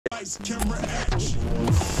Lights, camera, action.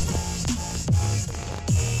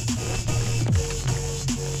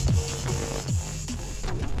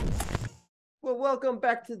 Well, welcome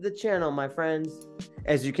back to the channel, my friends.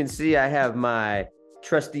 As you can see, I have my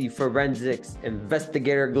trusty forensics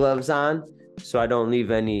investigator gloves on, so I don't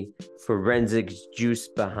leave any forensics juice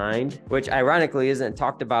behind, which ironically isn't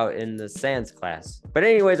talked about in the science class. But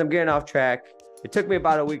anyways, I'm getting off track. It took me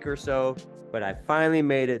about a week or so, but I finally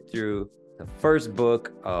made it through the first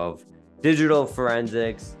book of digital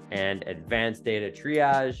forensics and advanced data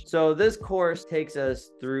triage. So this course takes us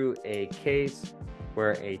through a case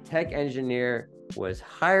where a tech engineer was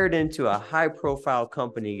hired into a high-profile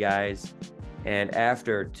company, guys. And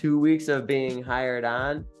after 2 weeks of being hired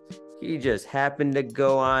on, he just happened to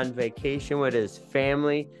go on vacation with his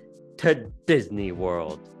family to Disney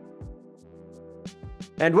World.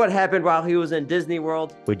 And what happened while he was in Disney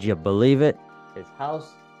World? Would you believe it? His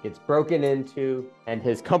house gets broken into and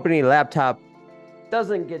his company laptop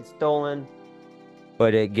doesn't get stolen,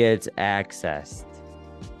 but it gets accessed.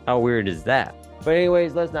 How weird is that? But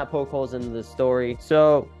anyways, let's not poke holes into the story.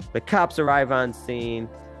 So the cops arrive on scene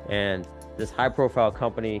and this high-profile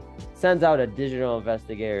company sends out a digital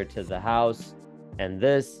investigator to the house. And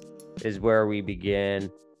this is where we begin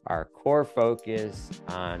our core focus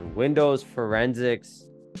on Windows forensics,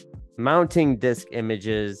 mounting disk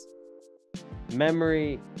images,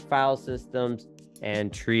 memory file systems,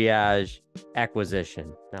 and triage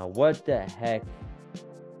acquisition. Now, what the heck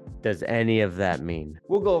does any of that mean?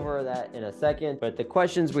 We'll go over that in a second, but the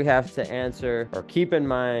questions we have to answer or keep in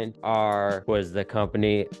mind are, was the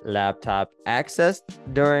company laptop accessed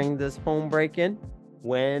during this home break-in?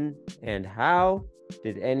 When and how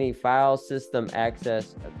did any file system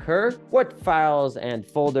access occur? What files and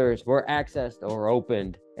folders were accessed or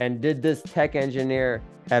opened? And did this tech engineer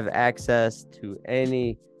have access to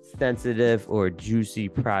any sensitive or juicy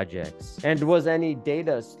projects? And was any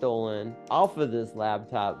data stolen off of this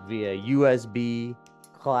laptop via USB,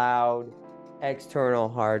 cloud, external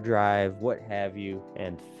hard drive, what have you?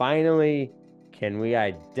 And finally, can we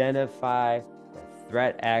identify the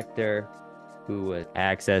threat actor who was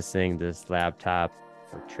accessing this laptop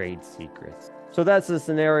for trade secrets? So that's the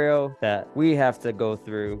scenario that we have to go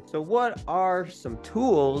through. So what are some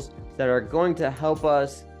tools that are going to help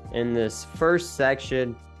us in this first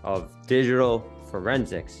section of digital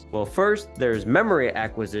forensics? Well, first, there's memory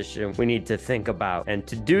acquisition we need to think about. And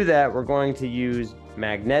to do that, we're going to use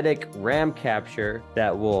magnetic RAM capture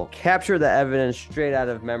that will capture the evidence straight out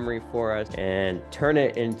of memory for us and turn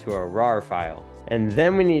it into a RAR file. And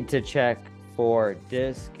then we need to check for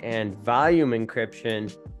disk and volume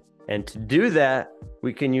encryption. And to do that,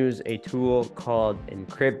 we can use a tool called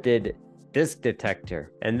encrypted disk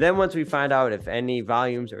detector. And then once we find out if any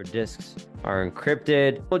volumes or disks are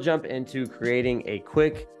encrypted, we'll jump into creating a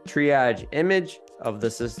quick triage image of the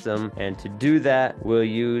system. And to do that, we'll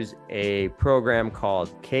use a program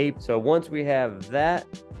called CAPE. So once we have that,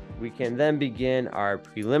 we can then begin our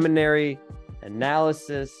preliminary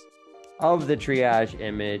analysis of the triage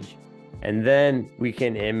image. And then we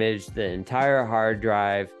can image the entire hard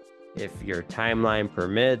drive if your timeline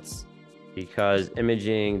permits, because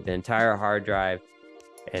imaging the entire hard drive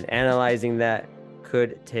and analyzing that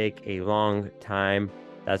could take a long time.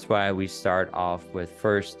 That's why we start off with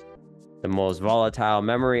first the most volatile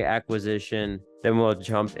memory acquisition. Then we'll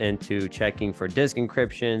jump into checking for disk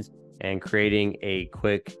encryptions and creating a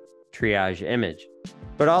quick triage image.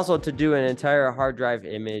 But also, to do an entire hard drive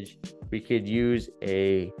image, we could use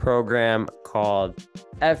a program called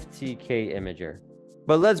FTK Imager.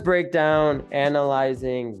 But let's break down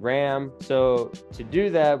analyzing RAM. So to do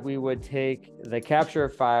that, we would take the capture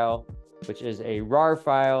file, which is a RAR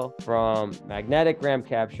file from magnetic RAM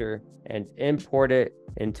capture, and import it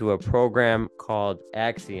into a program called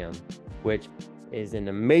Axiom, which is an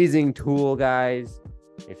amazing tool, guys.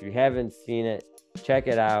 If you haven't seen it, check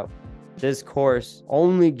it out. This course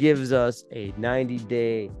only gives us a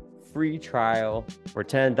 90-day free trial for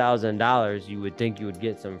 $10,000. You would think you would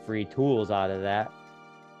get some free tools out of that.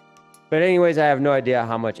 But anyways, I have no idea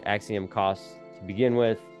how much Axiom costs to begin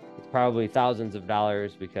with. It's probably thousands of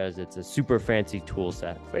dollars because it's a super fancy tool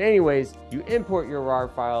set. But anyways, you import your RAR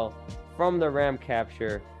file from the RAM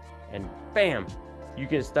capture and bam, you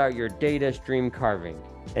can start your data stream carving.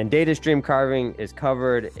 And data stream carving is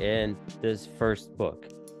covered in this first book.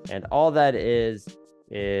 And all that is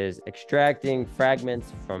extracting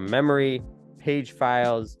fragments from memory, page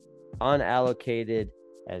files, unallocated,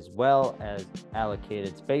 as well as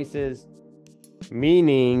allocated spaces,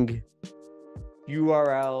 meaning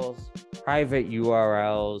URLs, private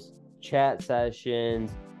URLs, chat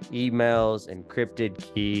sessions, emails, encrypted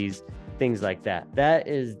keys, things like that. That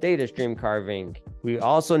is data stream carving. We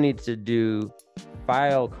also need to do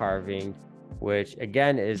file carving, which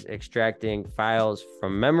again is extracting files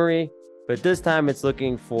from memory, but this time it's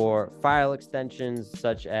looking for file extensions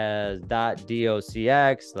such as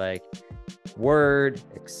 .docx, like Word,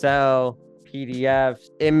 Excel,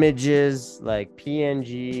 PDFs, images like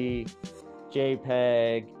PNG,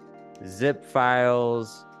 JPEG, zip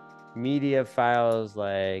files, media files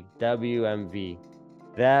like WMV.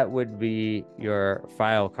 That would be your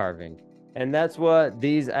file carving. And that's what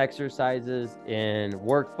these exercises in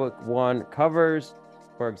workbook 1 covers.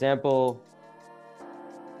 For example,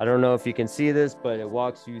 I don't know if you can see this, but it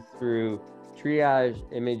walks you through triage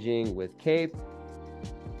imaging with CAPE.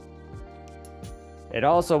 It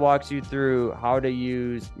also walks you through how to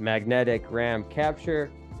use magnetic RAM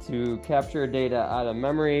capture to capture data out of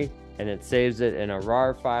memory, and it saves it in a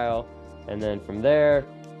RAR file. And then from there,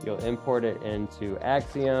 you'll import it into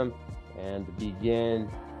Axiom and begin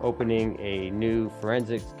opening a new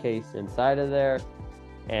forensics case inside of there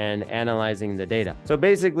and analyzing the data. So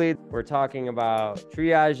basically, we're talking about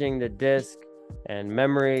triaging the disk and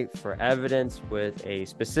memory for evidence with a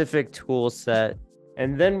specific tool set.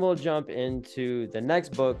 And then we'll jump into the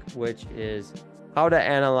next book, which is how to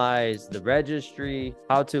analyze the registry,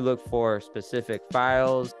 how to look for specific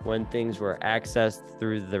files when things were accessed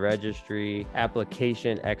through the registry,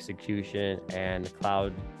 application execution, and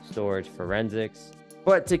cloud storage forensics.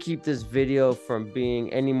 But to keep this video from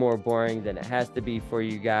being any more boring than it has to be for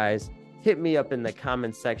you guys, hit me up in the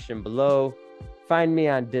comment section below, find me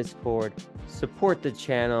on Discord, support the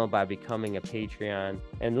channel by becoming a Patreon,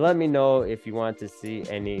 and let me know if you want to see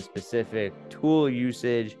any specific tool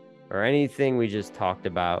usage or anything we just talked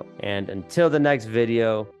about. And until the next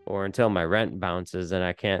video, or until my rent bounces and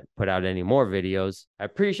I can't put out any more videos, I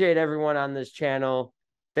appreciate everyone on this channel.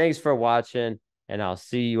 Thanks for watching, and I'll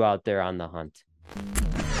see you out there on the hunt.